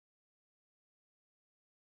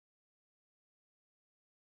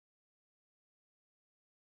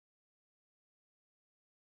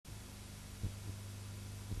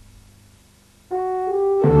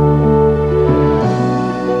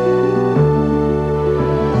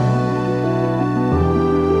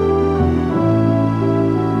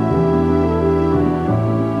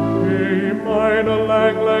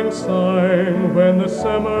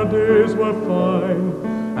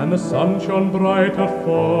and the sun shone brighter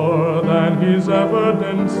for than his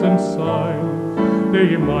evidence and sign. Do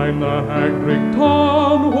ye mind the hag-rigged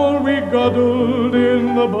town where we guddled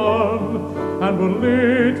in the barn, and were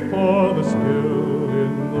late for the still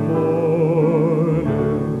in the morning?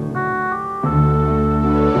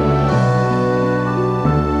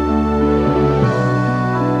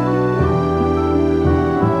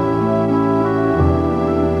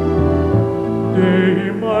 Do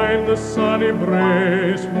ye mind the sunny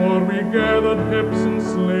braes where we gathered hips and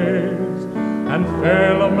sleighs, and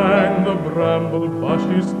fell amang the bramble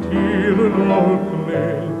bushes, tearing old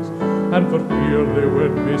clays, and for fear they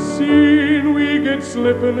would be seen, we get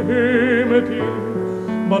slipping hame at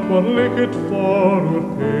e'en, but were licked for our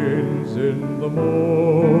pains in the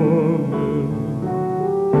morning.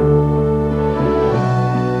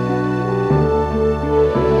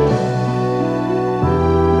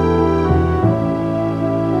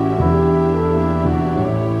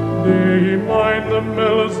 Do ye mind the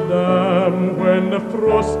miller's dam when the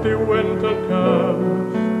frosty winter came?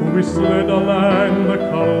 We slid along the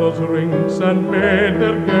colours rinks and made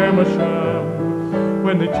their game a sham.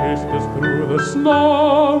 When they chased us through the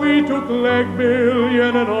snow, we took leg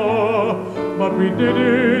billion and all, but we did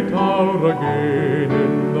it out again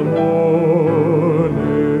in the morning.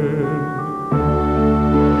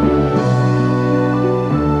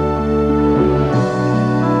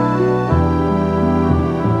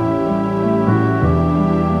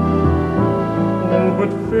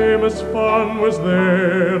 But famous fun was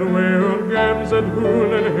there, where games at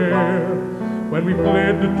hoon and hare, when we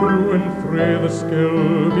played the true and frae the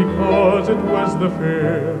skill, because it was the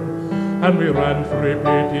fair. And we ran frae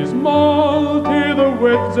Patie's mall to the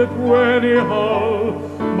weds at Wenny Hall,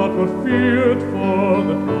 but were feared for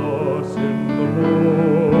the toss in the morning.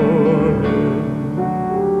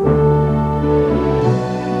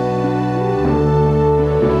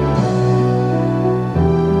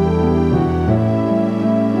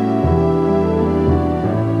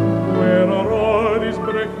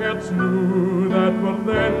 Knew that were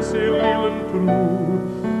then sae leal and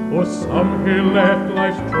true, or some hae left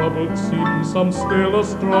life's troubled scene, some still are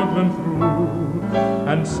struggling through,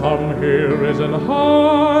 and some hae risen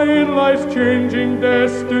high in life's changing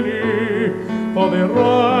destiny, for they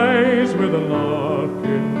rise with a lark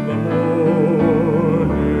in the morning.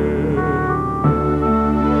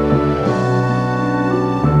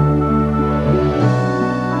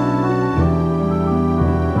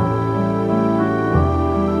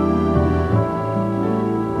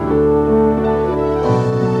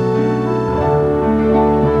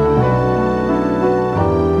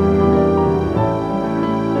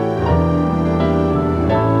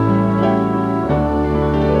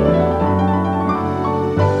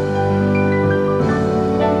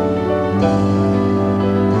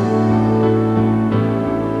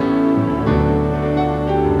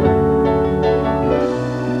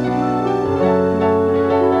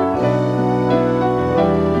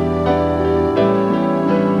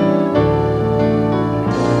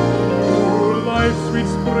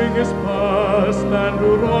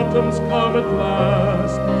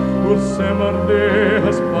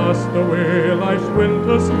 Away, life's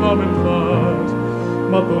winter's coming fast,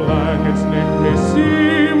 but though lang its length may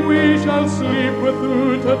seem, we shall sleep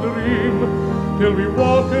without a dream, till we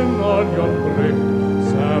walking on yon bright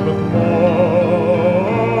Sabbath morning.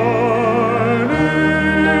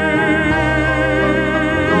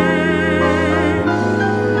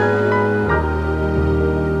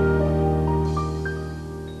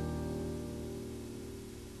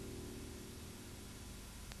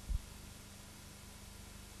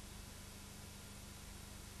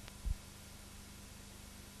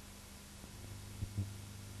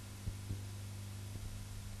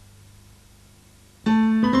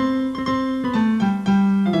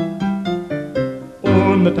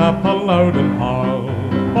 The Tap O Loudoun Hill,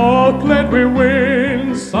 oh, glad we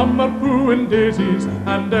win. Some are pooing daisies,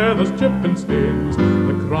 and others chipping stains.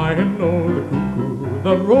 The crying o' the cuckoo,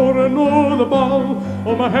 the roaring o' the ball.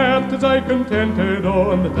 Oh, my heart is I contented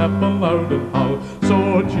on the Tap O Loudoun Hill.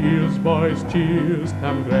 So cheers, boys, cheers,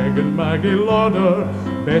 Tam Gregg and Maggie Lauder,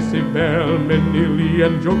 Bessie Bell, Minnie Lee,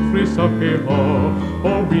 and Jock frae Sucky Haw.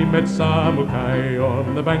 Oh, we met Samukai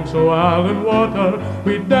on the banks o' Allan water.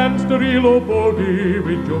 We danced a reel o' bodie,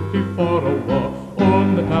 we jokey for a walk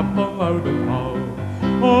on the Tap O Loudoun Hill.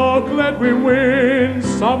 Oh, glad we win.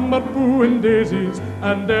 Some are pooing daisies,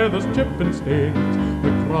 and others chipping stains.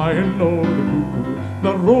 The crying o' the cuckoo,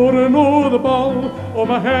 the roaring o' the ball. Oh,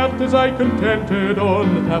 my heart is I contented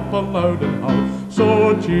on the Tap O Loudoun Hill.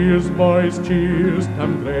 So cheers, boys, cheers,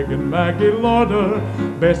 Tam Gregg and Maggie Lauder,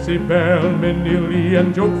 Bessie Bell, Minnie Lee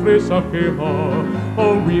and Joe frae Sucky Haw.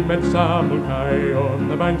 Oh, we met Samuel Kai on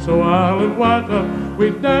the banks o' Allan water. We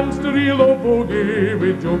danced a real old bogey,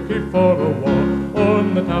 we jokey for a walk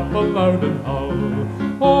on the Tap O Loudoun Hill.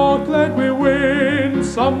 Oh, glad we win,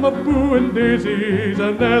 summer boo and daisies,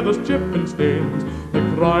 and there there's chipping stains, the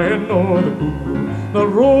crying o' the cuckoo, the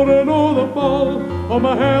roaring o' the ball. Oh,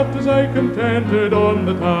 my heart is I contented on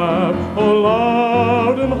the Tap O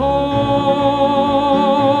Loudoun Hill.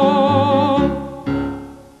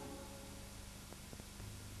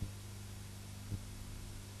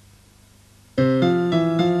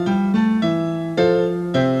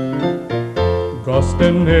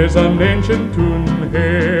 Gustin is an ancient Toon,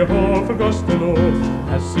 hey ho for Gustin o,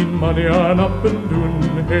 has seen money on up and down,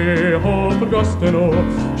 hey ho for Gustin o.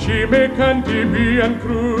 She may canty be and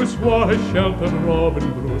cruise, was sheltered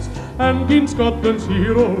Robin Bruce, and in Scotland's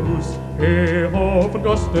heroes, hey ho for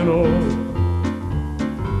Gustin o.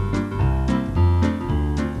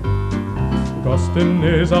 Gustin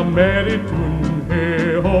is a merry Toon,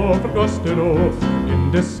 hey ho for Gustin o.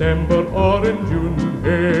 In December or in June,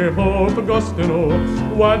 hey ho for Gustin o.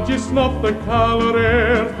 Wad ye snuff the caller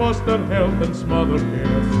air, foster health and smother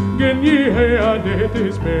care, gin ye hae a day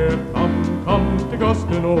to spare, come to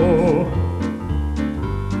Gustin o.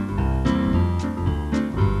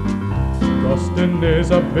 Gustin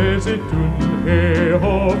is a busy Toon, hey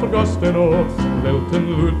ho for Gustin o. Lilton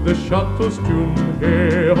loot the shuttle's tune,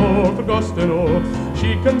 hey ho for Gustin o.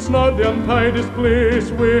 She can snod the untidest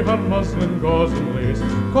place wi' her muslin gauze and lace,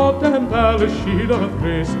 caught and palace she doth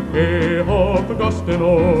grace, hey ho for Gustin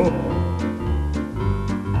o.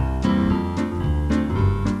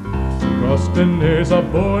 Gustin is a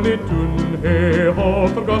bonny Toon, hey ho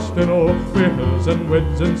for Gustin o. Wi' hills and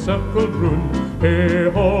woods encircled roon, hey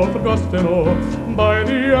ho for Gustin o. By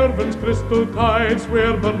the Irvine's crystal tides,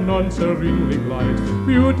 where Burnawn serenely glides,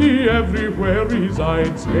 beauty everywhere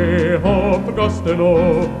resides, hey ho for Gustin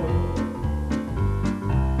o.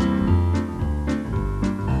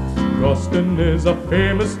 Gustin is a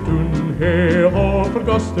famous Toon, hey ho for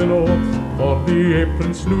Gustin o. For the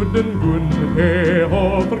apron snood and goon, hey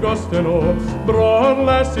ho for Gustin o. Braw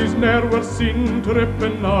lassies ne'er were seen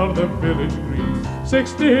tripping o'er the village green,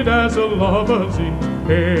 60 as a lover's in,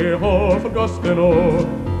 hey ho for Gustin o.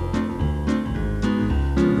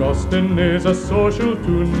 Gustin is a social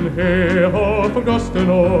Toon, hey ho for Gustin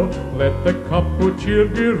o. Let the cup o' cheer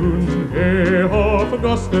giroon, hey ho for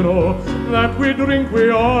Gustin o. That we drink wi'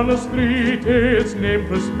 honestly, its name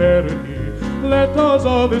prosperity. Let us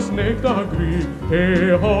all this night agree, hey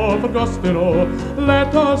ho for Gustin o.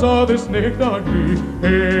 Let us all this night agree,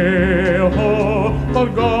 hey ho for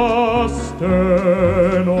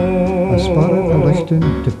Gustin o. A sparrow a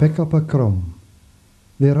lichting to pick up a crumb.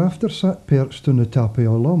 Thereafter sat perched on the Tap O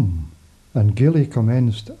Loudoun, and gaily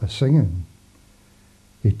commenced a singing.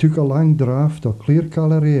 He took a lang draught o' clear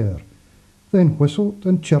colour air, then whistled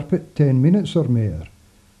and chirpit 10 minutes or mair,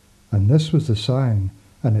 and this was the sang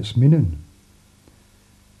and its meaning.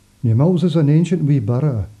 Newmilns is an ancient wee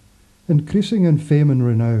borough, increasing in fame and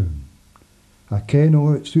renown. I ken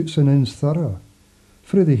o' it suits an inns thorough,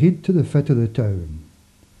 frae the head to the fit o' the town.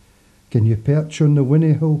 Can ye perch on the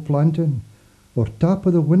Winnie Hill planting, or tap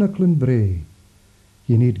o' the Winnaclin brae?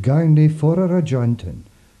 Ye need gang nae forrer a jantin,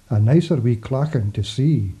 a nicer wee clackin to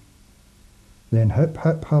see. Then hip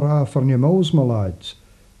hip hurrah for Newmilns, my lads,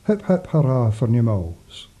 hip hip hurrah for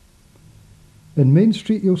Newmilns. In Main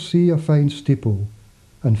Street you'll see a fine steeple,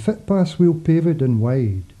 and footpaths weel paved and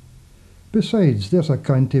wide. Besides, there's a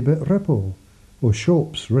canty bit ripple o'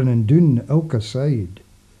 shops running doon ilka side.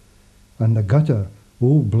 And the gutter,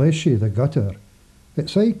 oh bless ye, the gutter,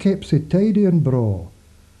 it's aye kept sae tidy and braw,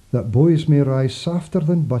 that boys may rise softer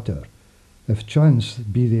than butter, if chance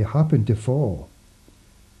be they happen to fall.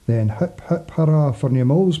 Then hip hip hurrah for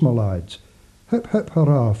Newmilns, my lads, hip hip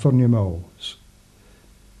hurrah for Newmilns.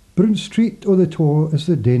 Broun Street o' the Taw is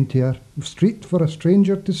the daintier street for a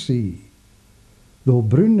stranger to see, though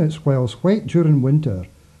brown it's whiles white during winter,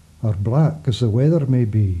 or black as the weather may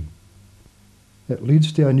be. It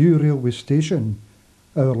leads to a new railway station,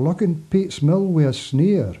 overlooking Pate's Mill wi' a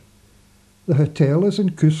sneer. The hotel is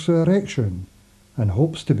in course of erection, and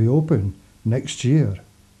hopes to be open next year.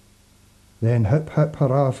 Then hip hip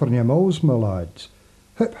hurrah for Newmilns, my lads,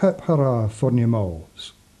 hip hip hurrah for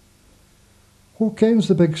Newmilns. Who kens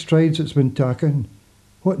the big strides it's been taken,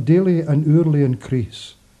 what daily and hourly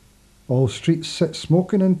increase? All streets sit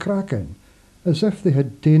smoking and cracking, as if they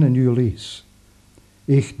had ta'en a new lease.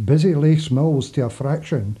 Echt busy lace mills to a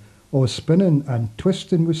fraction, o' spinning and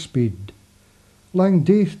twisting with speed. Lang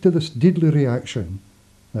daith to this deadly reaction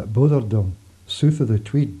that bothered them south of the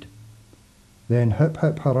Tweed. Then hip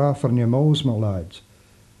hip hurrah for new mills, my lads,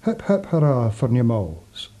 hip hip hurrah for new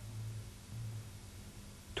mills.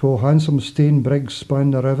 Twa handsome stone brigs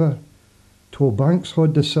span the river, twa banks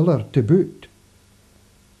had the siller to boot.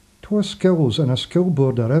 Twa skills and a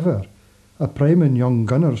skillboard a river, a priming young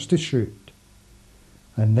gunners to shoot.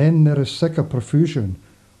 And then there is sic a profusion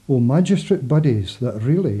o' magistrate buddies that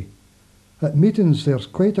really, at meetings there's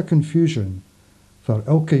quite a confusion, for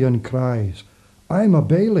ilka yon cries, I'm a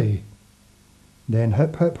bailie. Then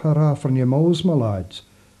hip hip hurrah for new mills, my lads,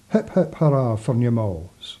 hip hip hurrah for new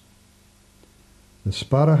mills. The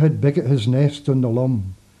Sparrow had big at his nest on the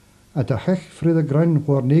lum, at a hich frae the grun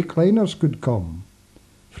where nae climbers could come,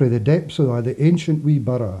 frae the depths o' the ancient wee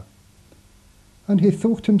burrow. And he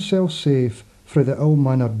thought himself safe frae the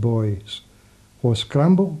ill-mannered boys, who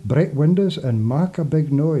scramble, break windows and mak a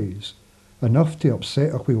big noise, enough to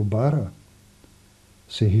upset a wheelbarrow.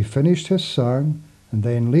 So he finished his sang, and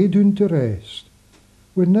then lay down to rest,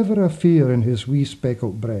 with never a fear in his wee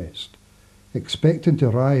speckled breast, expecting to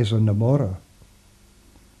rise on the morrow.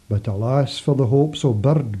 But alas for the hopes o'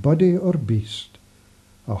 bird, buddy or beast,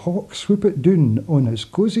 a hawk swooped down on his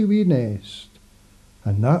cosy wee nest,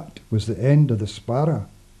 and that was the end of the Sparrow.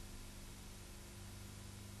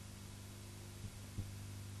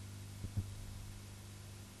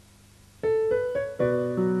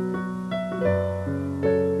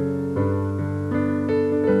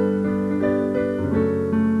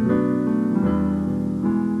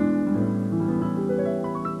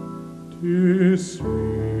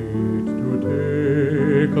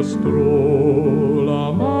 A stroll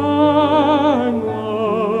among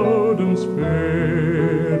Loudoun's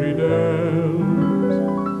fairy dells,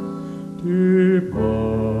 to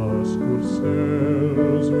pass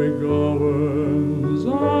ourselves with gowans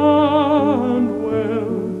and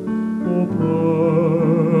well o'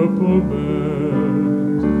 purple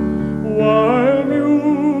bells, while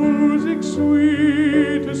music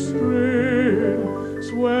sweet as strain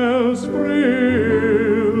swells frail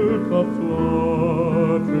the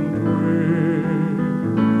fluttering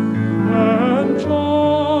and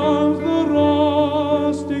charms the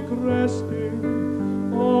rustic resting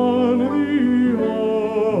on the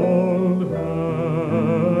old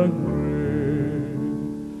hag Brig,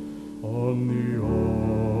 on the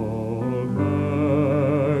old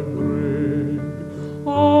hag Brig,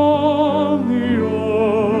 on the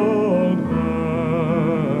old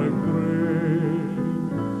hag Brig,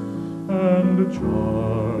 and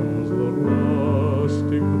charms the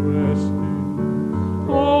rustic resting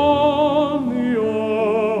on the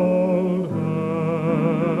old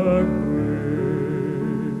hag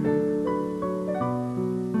Brig.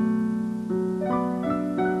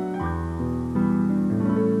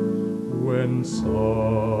 When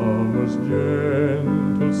summer's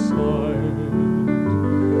gentle sight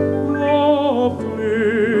the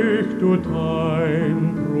flicht o'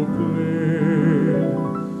 time proclaim,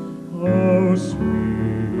 how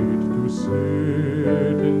sweet to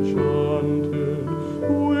sit enchanted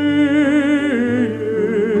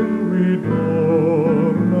within we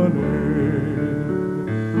Burnawn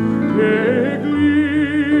take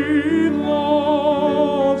lead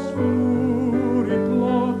love's fury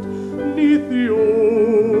plot neath the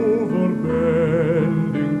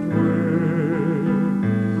overbending twig,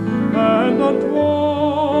 and on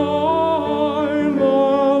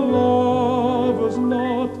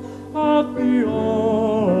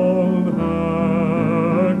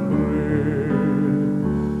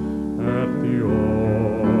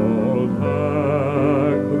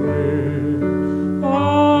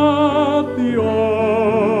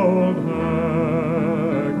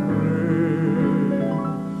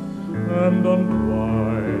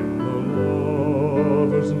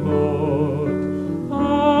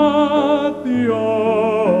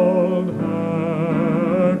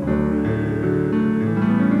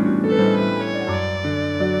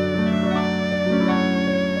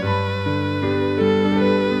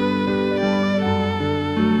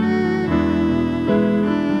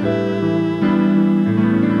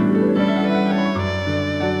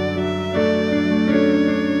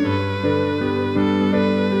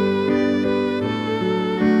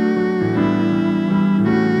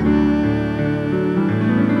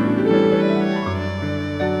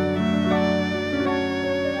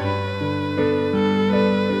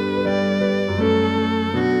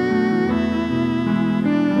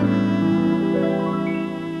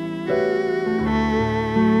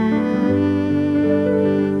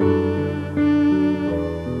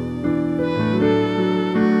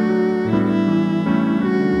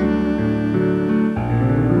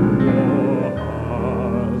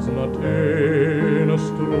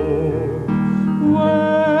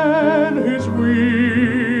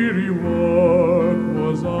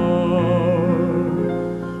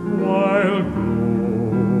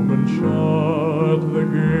and shut the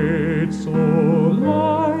gate so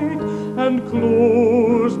light, and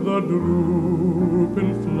close the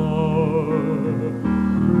drooping flower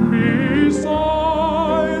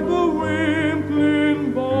beside the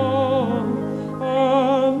wimpling bough,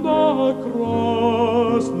 and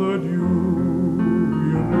across the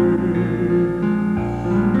dewy rain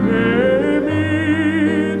came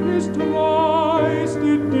in his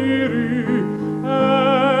trysted dearie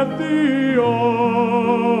at the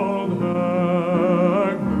old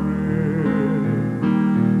hag grave,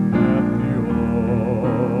 at the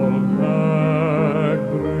old hag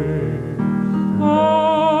grave,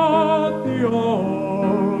 at the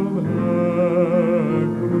old hag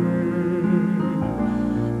grave,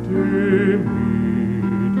 to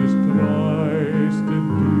meet his trysted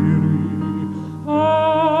dearie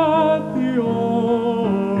at the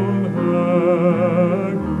old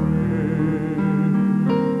hag grave.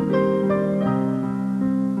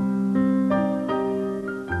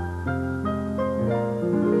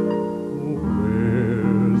 Oh,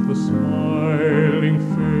 where's the smiling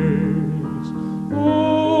face?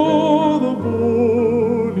 Oh, the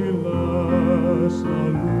bonny lass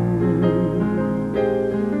alone.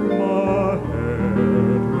 My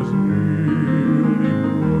head was nearly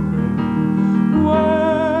broken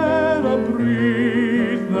when a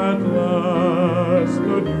breeze that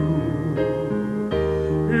lasted you.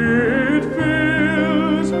 It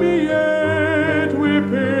fills me yet with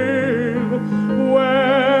pain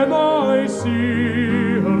when I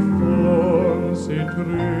see her form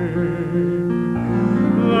setray,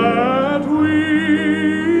 that we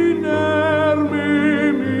ne'er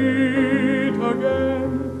may meet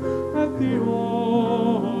again at the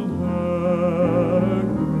old hag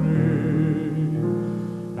grave,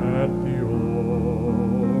 at the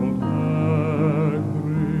old hag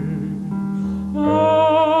grave,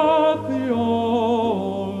 at the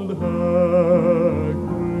old hag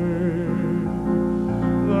grave,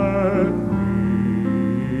 that we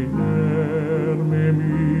ne'er may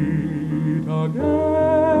meet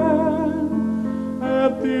again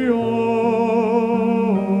at the old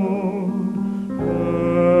hag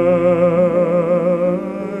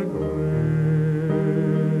grave.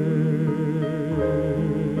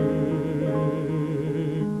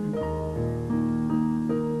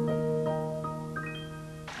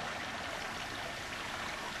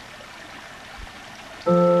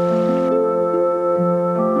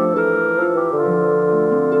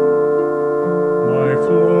 My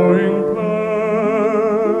flowing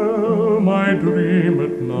pearl, my dream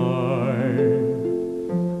at night,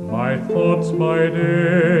 my thoughts by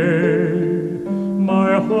day,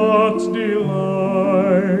 my heart's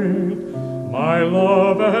delight, my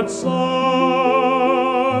love at sunset,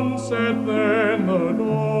 then the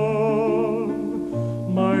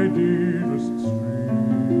dawn, my dearest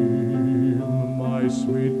stream, my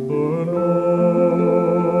sweet Burnawn.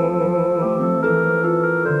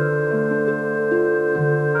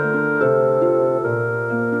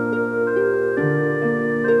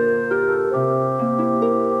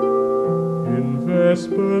 In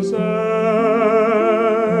vespers and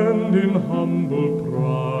in humble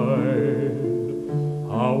pride,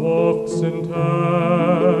 how oft St.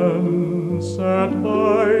 Anne sat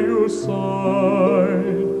by your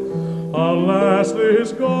side. Alas,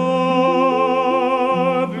 this godly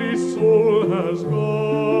soul has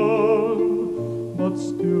gone, but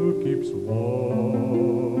still keeps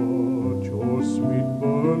watch, oh sweet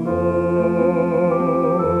Burnawn.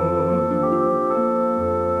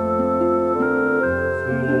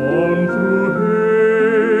 Flown through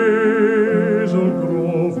hazel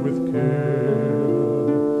grove with care,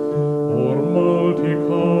 o'er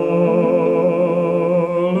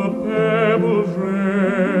multicolored pebbles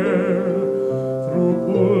rare, through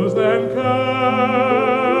pools and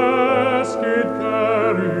cascade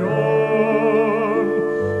carry on,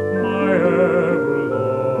 my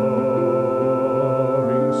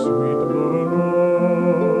ever-loving sweet Burnawn.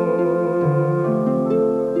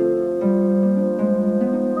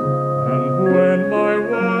 And when my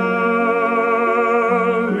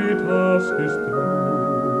worldly task is through,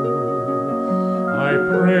 I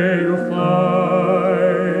pray you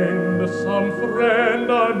find some friend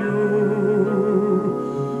anew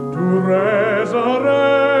to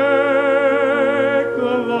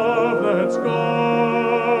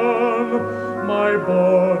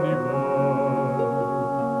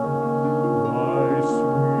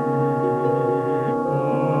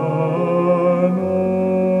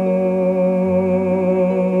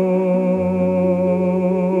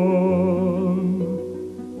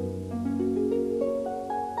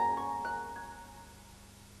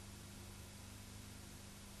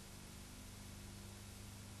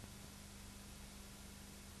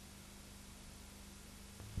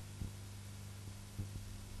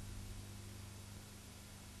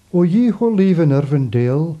O ye who leave in Irvine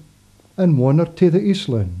Dale, and wander to the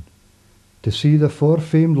Eastland, to see the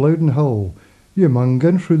fore-famed Loudoun Hill, you maun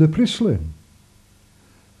gan through the Priestland.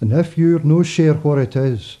 And if you're no sure what it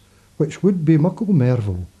is, which would be muckle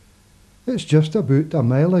mervel, it's just about a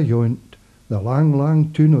mile ayont the lang,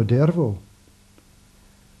 lang Toon o Derval.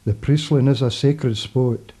 The Priestland is a sacred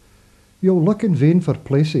spot. You'll look in vain for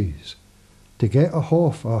places, to get a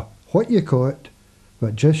hoff a what ye ca' it,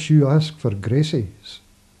 but just you ask for graces.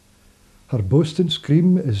 Her boasting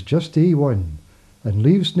scream is just A1, and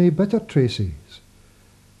leaves nae bitter traces.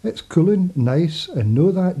 It's coolin', nice, and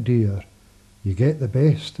no that dear, you get the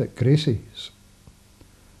best at Gracie's.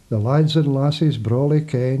 The lads and lasses brawly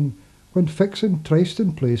ken, when fixin'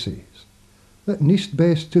 trysting places, that neist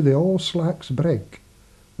best to the all slacks Brig,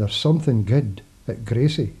 there's something good at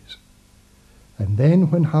Gracie's. And then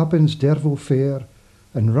when happens Derval fair,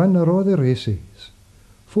 and run are a' the races,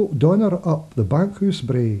 folk donner up the bankhouse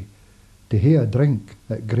brae, to hae a drink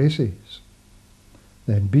at Gracie's.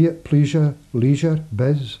 Then be it pleasure, leisure,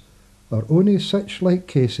 biz, or ony such like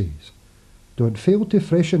cases, don't fail to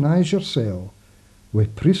freshen eyes yoursel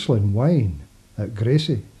with Priestland wine at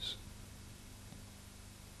Gracie's.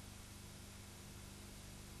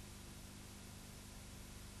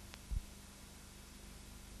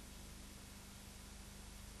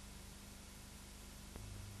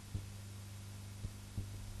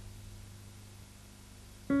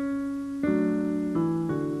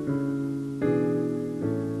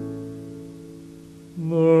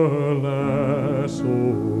 The lass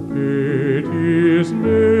o' Patie's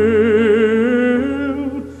mill,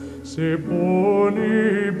 sae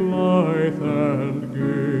bonny, blithe and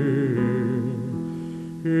gay,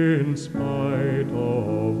 in spite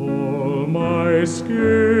of all my skill,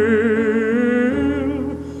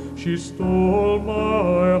 she stole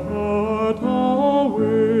my heart away,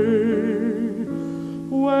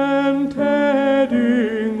 when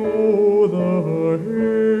tedding o' the hay,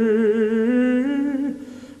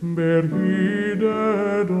 bare he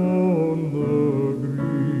dead on the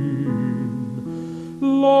green.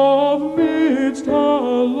 Love midst her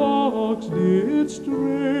locks did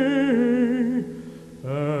stray,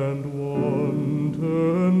 and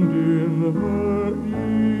wantoned in her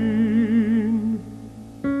een.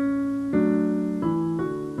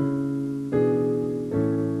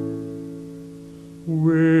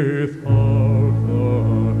 Without the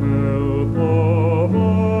help of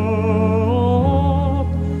art,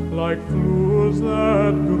 like flowers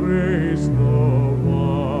that grace the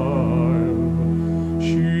wild,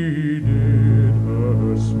 she did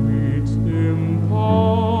her sweets impart,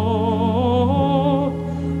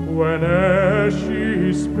 whene'er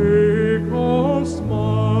she spake or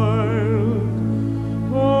smiled.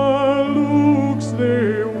 Her looks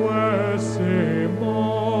they were sae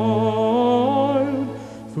mild,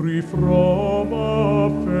 free from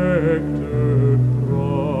affected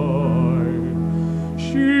pride.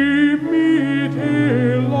 She meet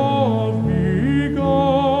a love beguiled,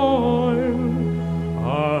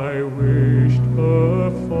 I wished her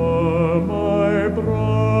for my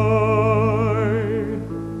bride.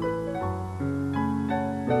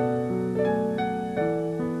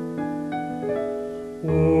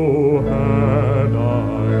 Oh, had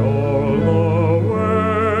I all the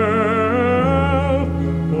wealth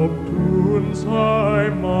of Toon's high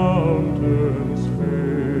mountains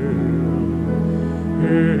filled,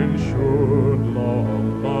 ensured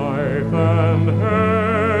long life and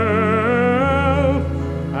health,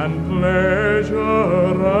 and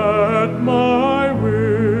pleasure at my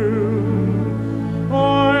will,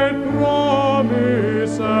 I'd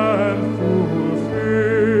promise and fulfill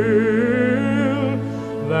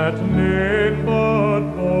that nane but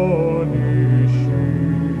bonny she,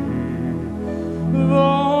 the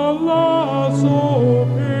lass o'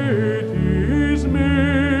 Patie's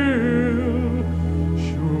mill,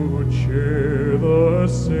 should share the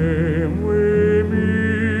same way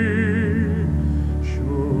me,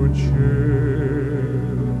 should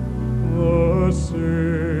share the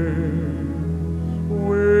same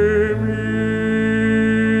way me.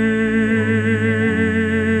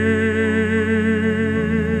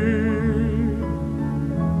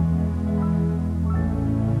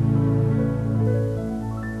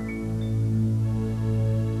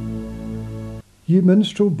 Ye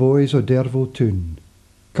minstrel boys o' Derval Toon,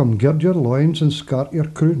 come gird your loins and scart your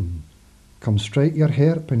croon, come strike your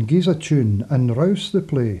harp and gies a tune, and rouse the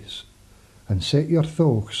place, and set your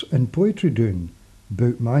thoughts in poetry doon,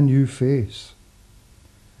 bout my new face.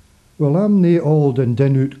 Well, I'm nae auld and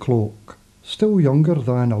din-out cloak, still younger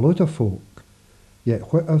than a lot of folk,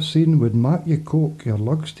 yet what I've seen would mak ye coke your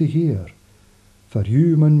lugs to hear, for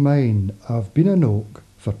you maun mind I've been an oak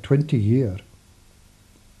for 20 year.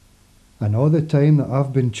 And all the time that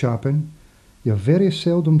I've been chapping, you've very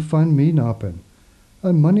seldom found me napping,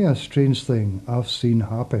 and many a strange thing I've seen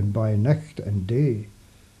happen by nicht and day,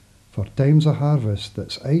 for time's a harvest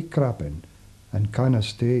that's aye crapping and canna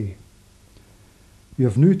stay.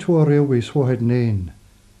 You've new twa railways wha had nane,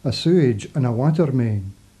 a sewage and a water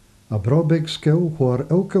main, a braw big skill whar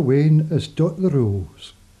ilka wane is dot the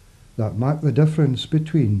rules that mak the difference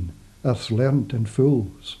between earth's learnt and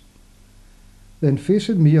fools. Then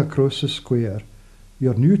facing me across the square,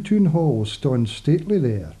 your new Toon hall stands stately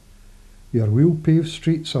there. Your wheel-paved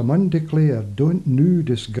streets a mun declare don't new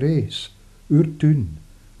disgrace oor Toon,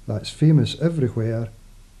 that's famous everywhere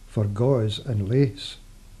for gauze and lace.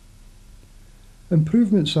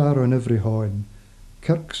 Improvements are on every horn,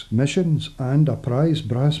 kirks, missions, and a prize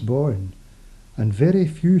brass bawn, and very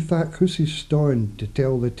few thatch hooses ston to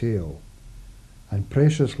tell the tale, and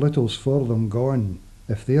precious little's for them gone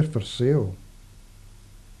if they're for sale.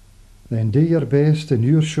 Then do your best in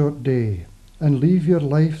your short day, and leave your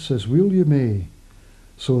lives as well you may,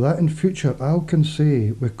 so that in future I'll can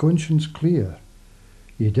say with conscience clear,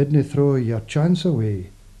 ye didna throw your chance away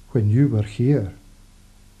when you were here.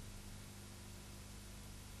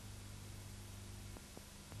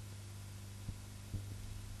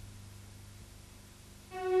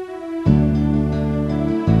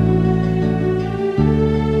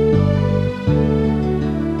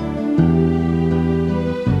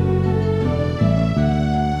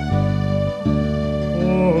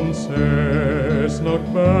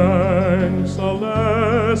 Banks a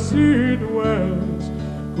lassie dwells,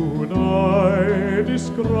 could I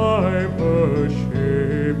describe her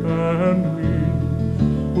shape and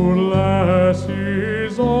mien? Poor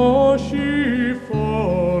lassie's all she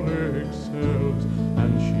far excels,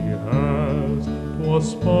 and she has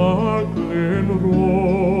 'twas sparkling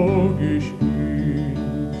roguish mien.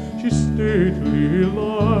 She's stately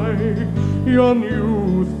like yon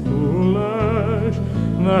youthful ash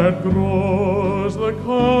that grows the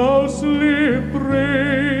cowslip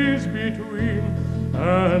braes between,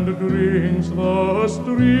 and drinks the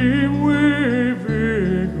stream with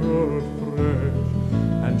vigour fresh,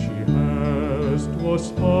 and she has 'twas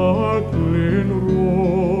sparkling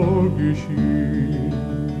roguish sheen.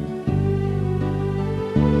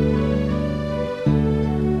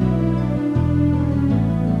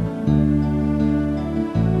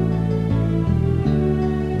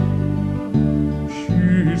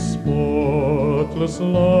 Spotless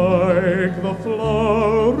like the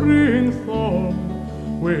flowering thorn,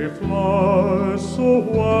 with flowers so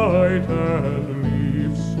white and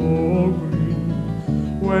leaves so green,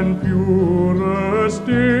 when purest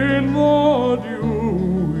in the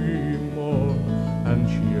dewy morn, and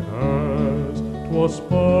she has 'twas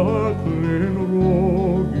sparkling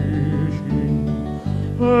roguish sheen.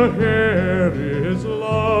 Her hair is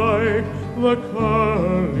like the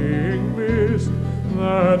curling mist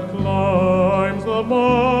that climbs the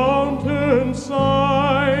mountain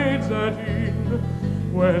sides at e'en,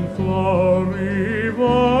 when flowery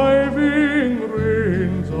reviving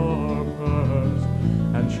rains are past,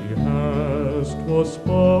 and she has 'twas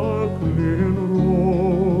sparkling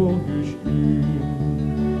roguish sheen.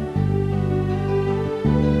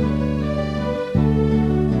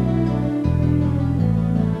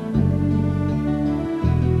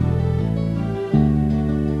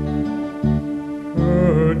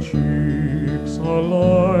 Cheeks are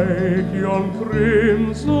like yon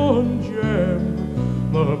crimson gem,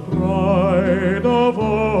 the pride of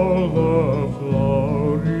all the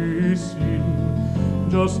flowery scene,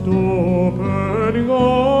 just opening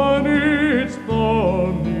on its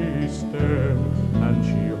thorny stem, and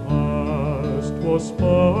she has 'twas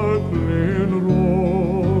sparkling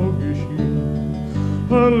roguish sheen.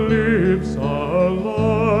 Her lips are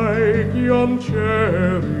like yon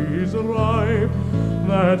cherries ripe,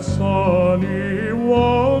 that sunny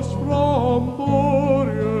was from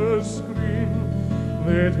Boreas screen.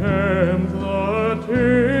 They tempt the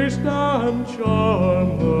taste and charm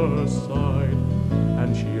the sight, and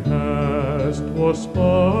she has 'twas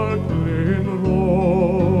sparkling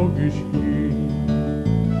roguish sheen.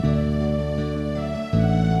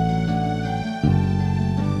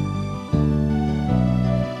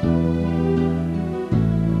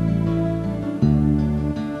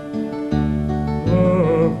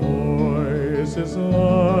 Is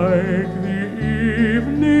like the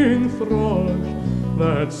evening thrush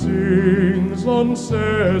that sings on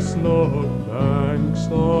chestnut banks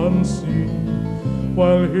unseen,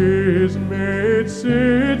 while his mate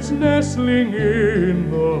sits nestling in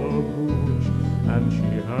the bush, and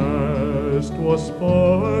she has 'twas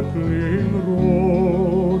sparkling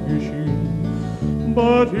roguish sheen.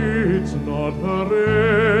 but it's not her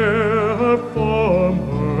hair, her form,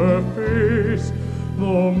 her face,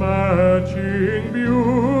 though matching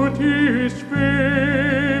beauty's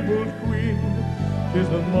fabled queen. 'Tis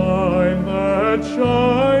the mind that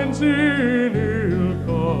shines in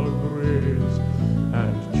ilka grace,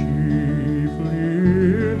 and chiefly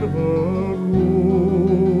in her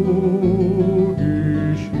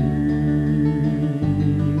roguish sheen.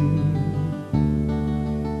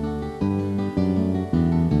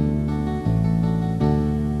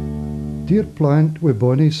 Dear plant wi'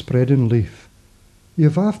 bonny spreading leaf,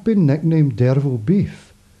 you've oft been nicknamed Derval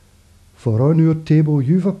Beef, for on your table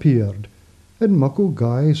you've appeared in muckle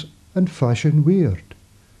guise and fashion weird.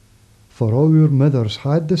 For all your mithers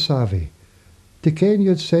had the savvy to ken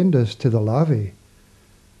you'd send us to the lavvy,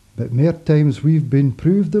 but mair times we've been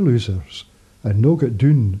proved the losers, and no got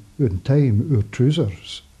doon in time our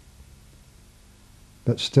trousers.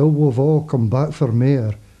 But still we've all come back for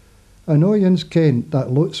mair, and all yins kent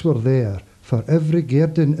that lots were there, for every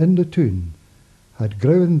garden in the Toon had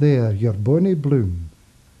grown there your bonny bloom,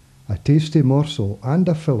 a tasty morsel and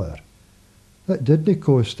a filler, that didna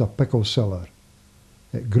cost a pickle siller.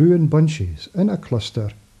 It grew in bunches in a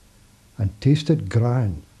cluster, and tasted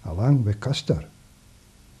gran along with custard.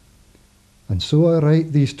 And so I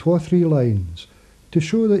write these 2 or 3 lines to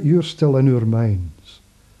show that you're still in our minds.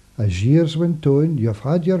 As years went on, you've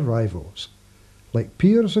had your rivals, like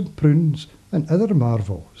pears and prunes and other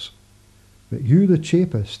marvels. But you, the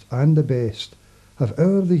chapest and the best, have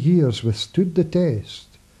o'er the years withstood the test.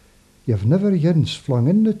 You've never yins flung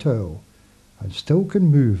in the towel, and still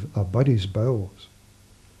can move a buddy's bowels.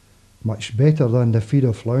 Much better than the feed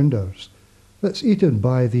of flounders that's eaten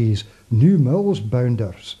by these new mills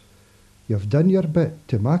bounders. You've done your bit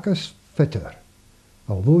to mak us fitter,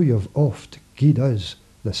 although you've oft gied us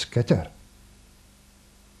the skitter.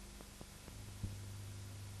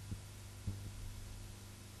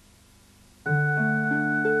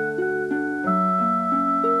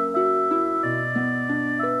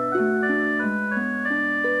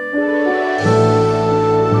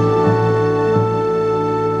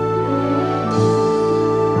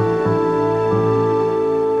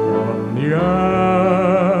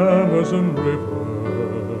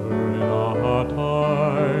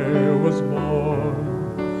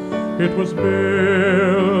 It was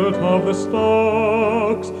built of the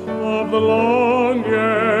stalks of the long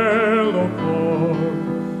yellow corn.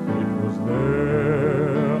 It was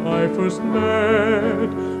there I first met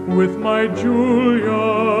with my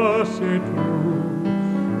Julia, say true,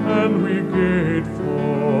 and we gaed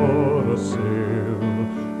for a sail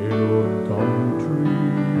in our gum tree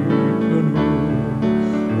canoe.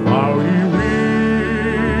 Rowie wheel,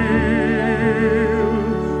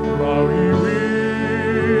 rowie wheel,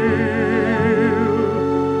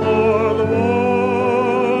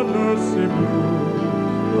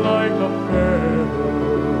 like a feather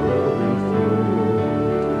will float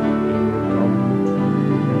in your gum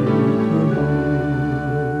tree canoe.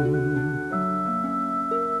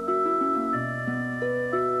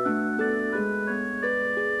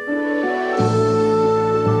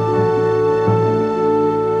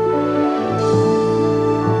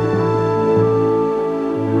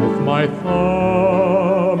 With my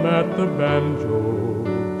thumb at the banjo,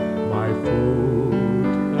 my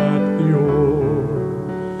foot at the oar,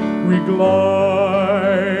 we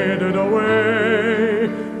glided away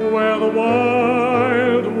where the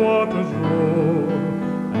wild waters roar,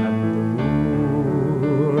 and the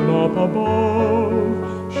moon up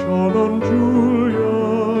above shone on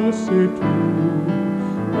Julia, say too,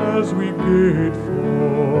 as we gaed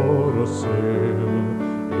for a sail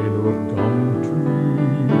in our gum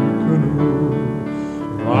tree canoe.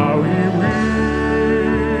 Rowie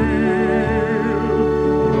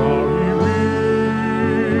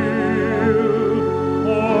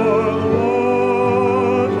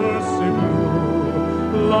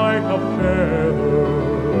like a feather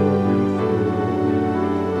will float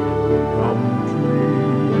in your gum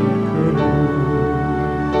tree canoe.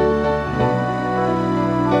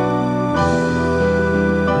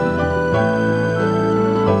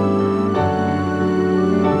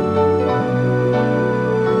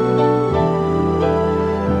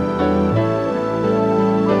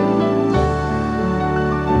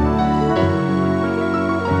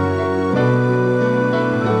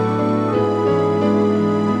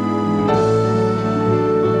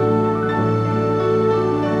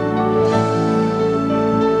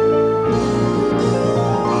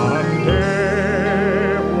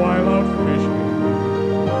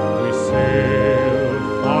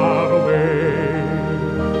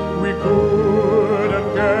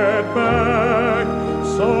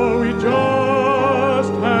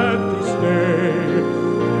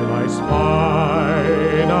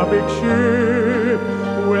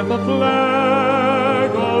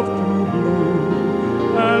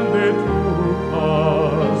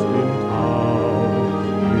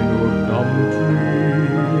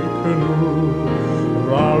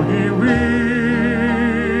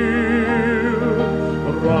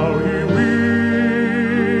 now he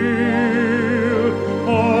will,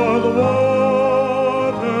 o'er the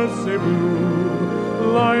waters say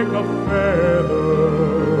blue, like a feather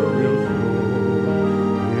will flow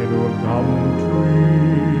in a gum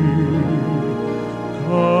tree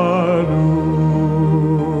canoe.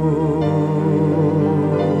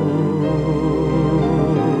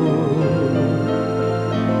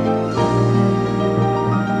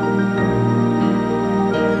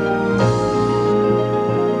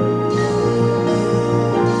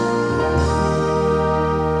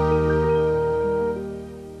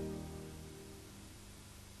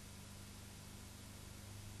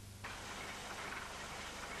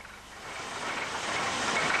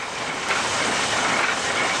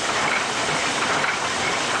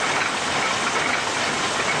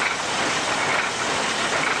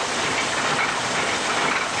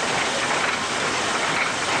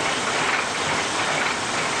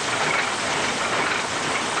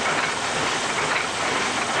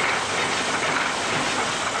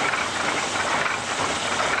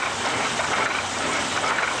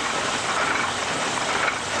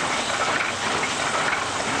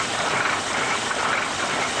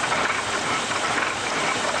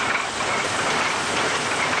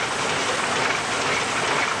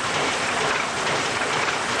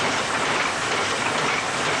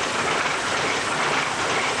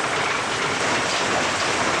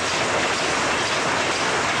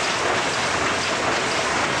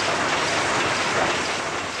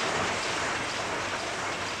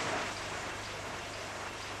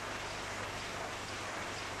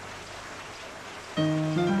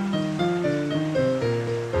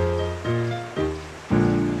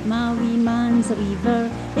 A weaver,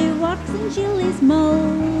 he works in Gilly's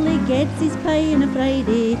mull. He gets his pay on a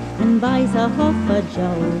Friday and buys a half a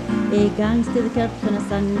jowl. He gangs to the kirk on a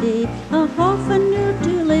Sunday, a half an hour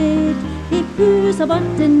too late. He pours a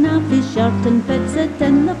button off his shirt and puts it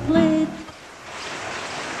in the plate.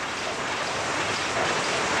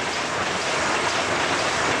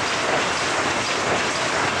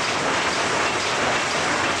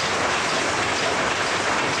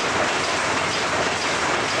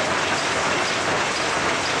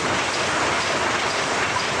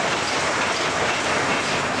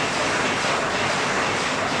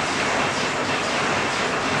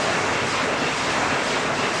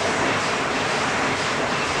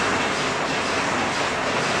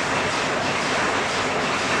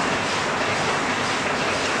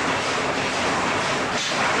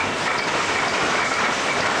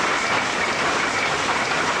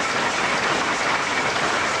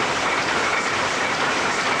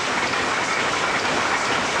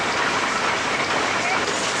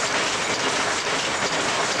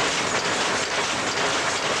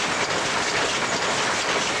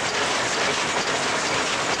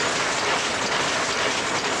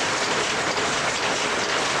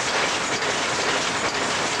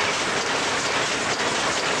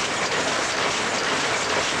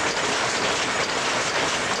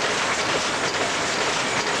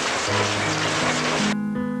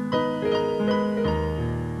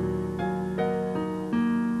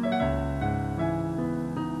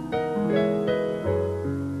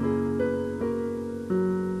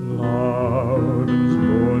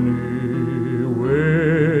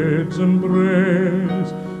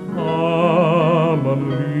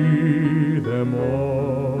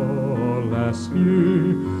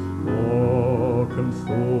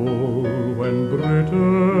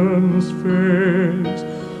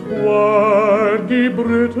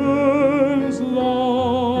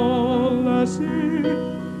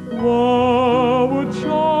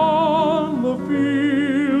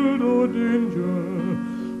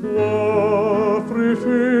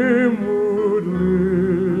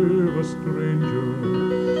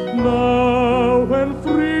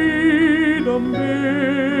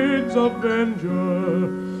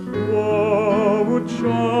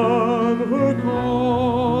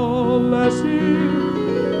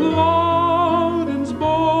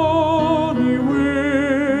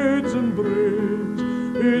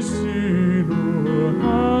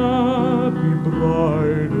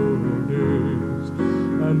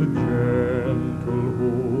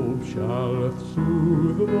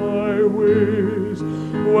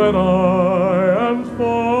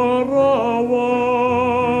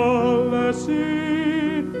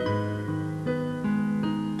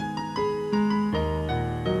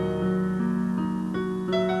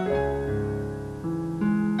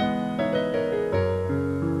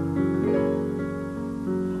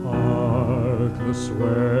 The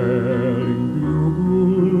swelling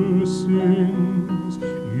bugle sings,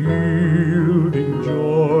 yielding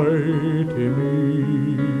joy to me,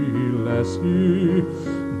 lassie.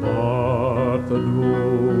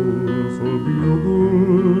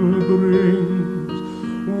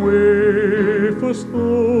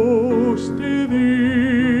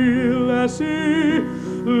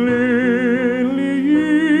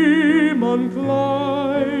 and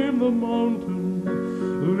climb the mountain,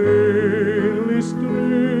 lately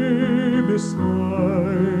stray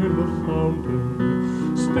beside the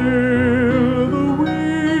fountain, still the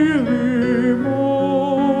weary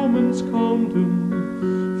moments counting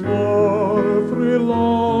for free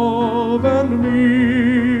love and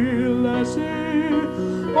me, lassie,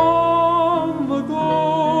 on the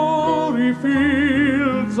gory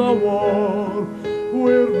fields of war,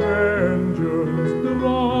 where vengeance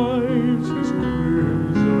drives his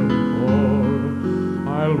crimson core.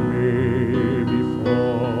 I'll maybe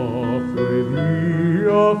fall for thee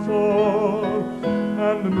afar,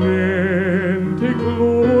 and men take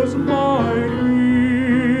close my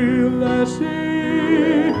knee, lassie.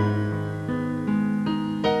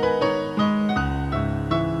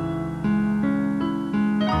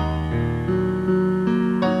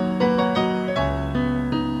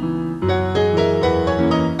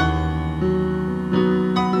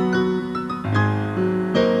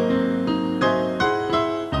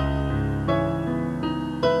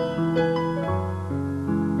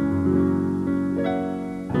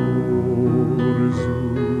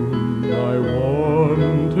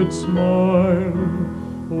 Smile,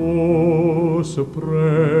 oh,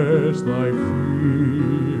 suppress thy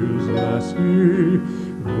fears, lassie.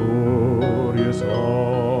 Glorious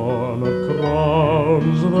honor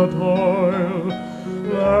crowns the toil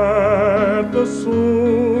that the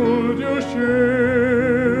soldier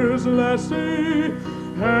shares, lassie.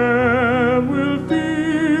 Heaven will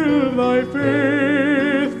feel thy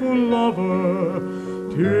faithful lover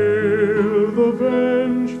till the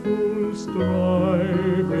vengeful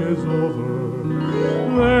strife is over.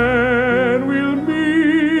 Then we'll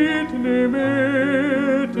meet, ne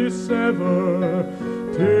mete sever,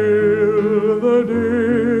 till the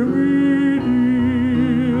day we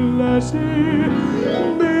deal, lassie.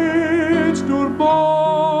 Midst our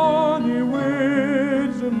bonny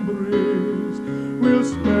weds embrace, we'll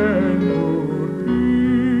spend our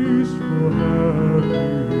peaceful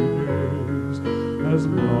happy days, as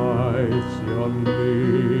blithes yon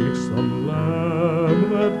lake some lamb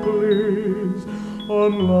that plays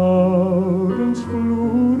on Loudoun's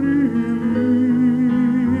flowery lea,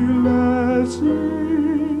 lassie,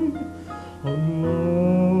 on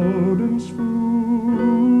Loudoun's flowery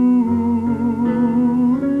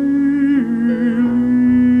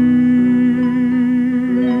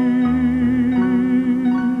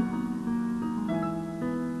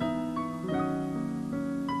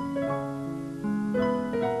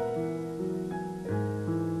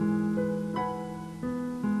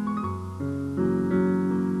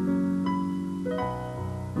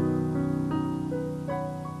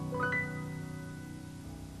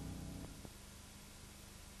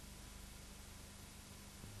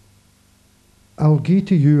I'll gie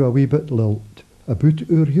to you a wee bit lilt about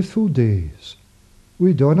our youthful days.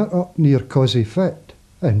 We done it up near Causey Fit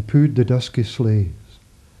and pooed the dusky sleighs.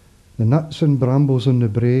 The nuts and brambles on the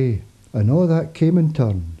brae and all that came in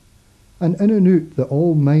turn, and in and out the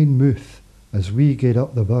all mine mouth as we gaed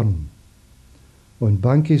up the burn. On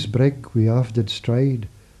Banky's Brig we aft did stride,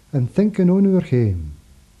 and thinking on our hame,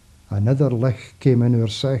 another lich came in our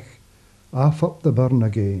sich, aff up the burn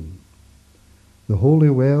again. The holy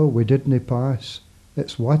well we didna pass,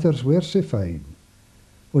 its waters were sae fine.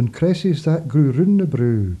 On cresses that grew round the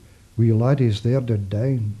brew, we laddies there did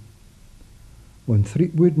dine. On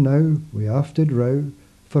Threepwood now we aft did row,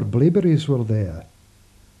 for blaeberries were there.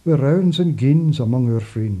 Wi' rounds and geens among our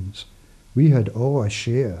friends, we had all a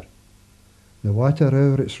share. The water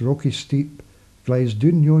o'er its rocky steep glides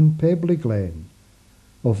doon yon pebbly glen.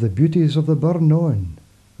 Of the beauties of the Burnawn,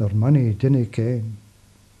 their money dinna ken.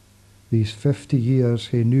 These 50 years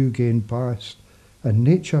hae new gane past, and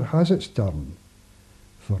nature has its turn.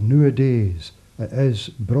 For nowadays it is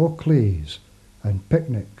braw clays and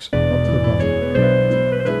picnics up the burn.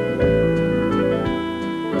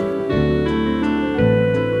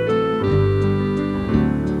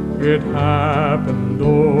 It happened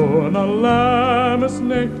on a Lammas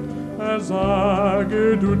nicht, as I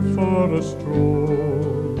gaed out for a stroll.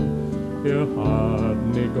 He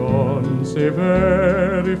hadna gone sae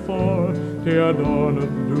very far, to a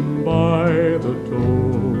doon by the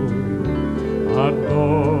Toon. A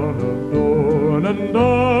doon and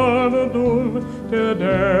doon, till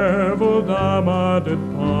devil dama did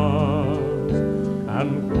pass.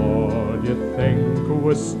 And what you think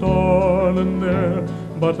was stolen there,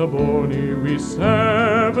 but a bonny wee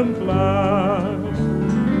 7th lass?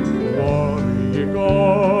 Where ye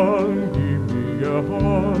gone? Give me your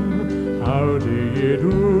horn. How do ye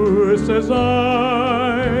do, says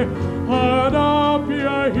I? Haud up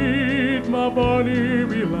your heat, my bonny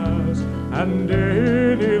wee lass, and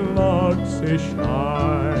any logs me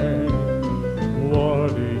shine.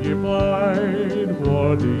 What do ye bide,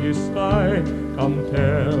 what do ye stay? Come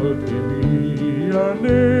tell to me your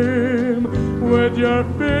name. Would your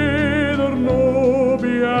father no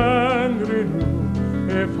be angry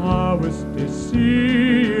now if I was to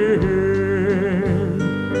see him?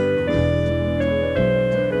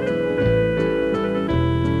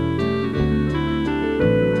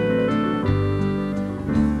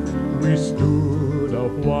 We stood a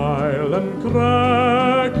while and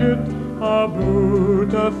cracked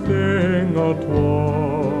about a thing or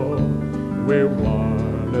twa. We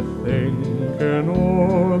wanna thinking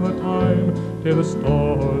all the time till the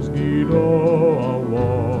stars gied o'er a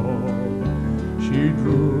wall. She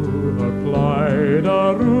drew her plaid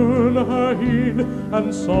around her head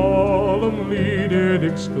and solemnly did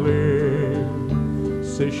exclaim,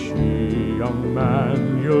 says she, young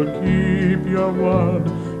man, you'll keep your word,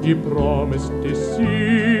 ye promised to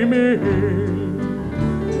see me.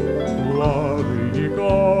 Lawrie, ye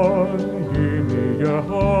gone, give me your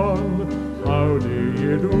hand, how do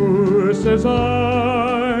you do, says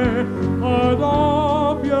I. Hold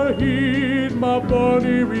up your head, my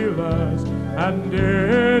bonny wee lass, and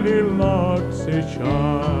any luck say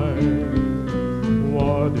shine.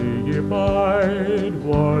 What do you bide,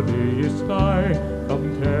 what do you stay? Come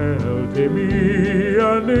tell to me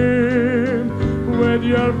your name. Would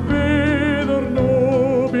your father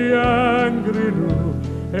no be angry now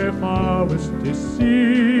if I was to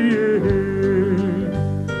see him?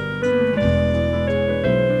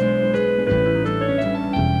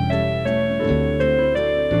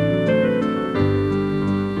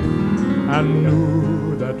 And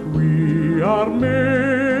know that we are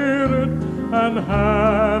married and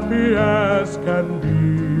happy as can be,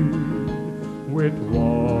 with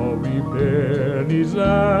Lawrie bairnies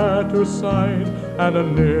at her side and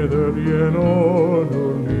another yen on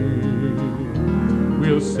her knee.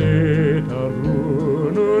 We'll sit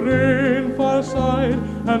around her rain fireside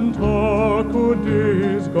and talk o'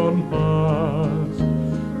 days gone past.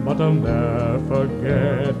 But I'll never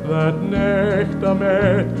forget that nicht I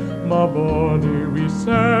met my bonny wee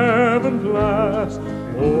servant lass.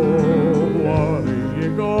 Oh, what are you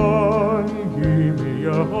gone? Give me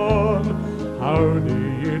your hand. How do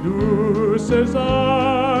you do, says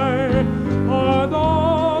I. Hold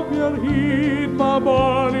up your head, my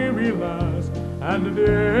bonny wee lass, and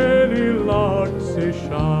any luck say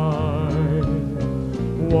shine.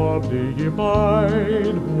 What do you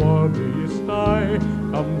bide, what do you stay?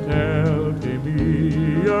 Come tell to me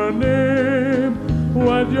your name.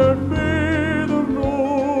 Would your father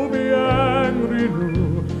no be angry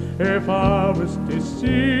now if I was to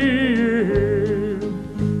see him?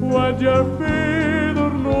 Would your father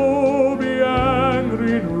no be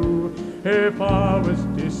angry now if I was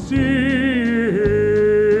to see him?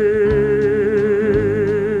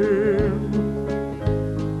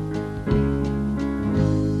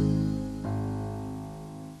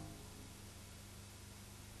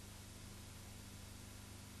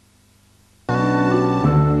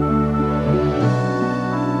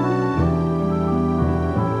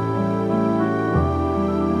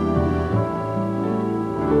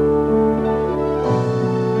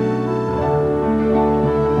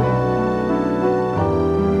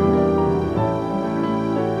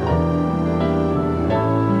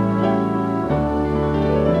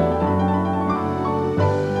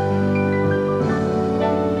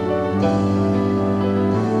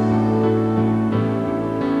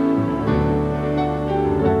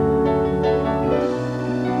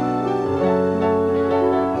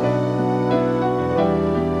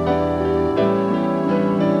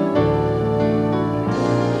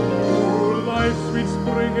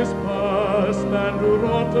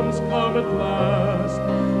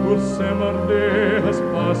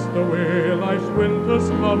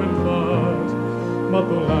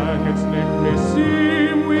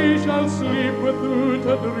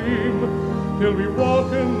 Till we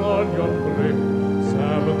walking on yon brick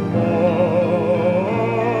Sabbath morn.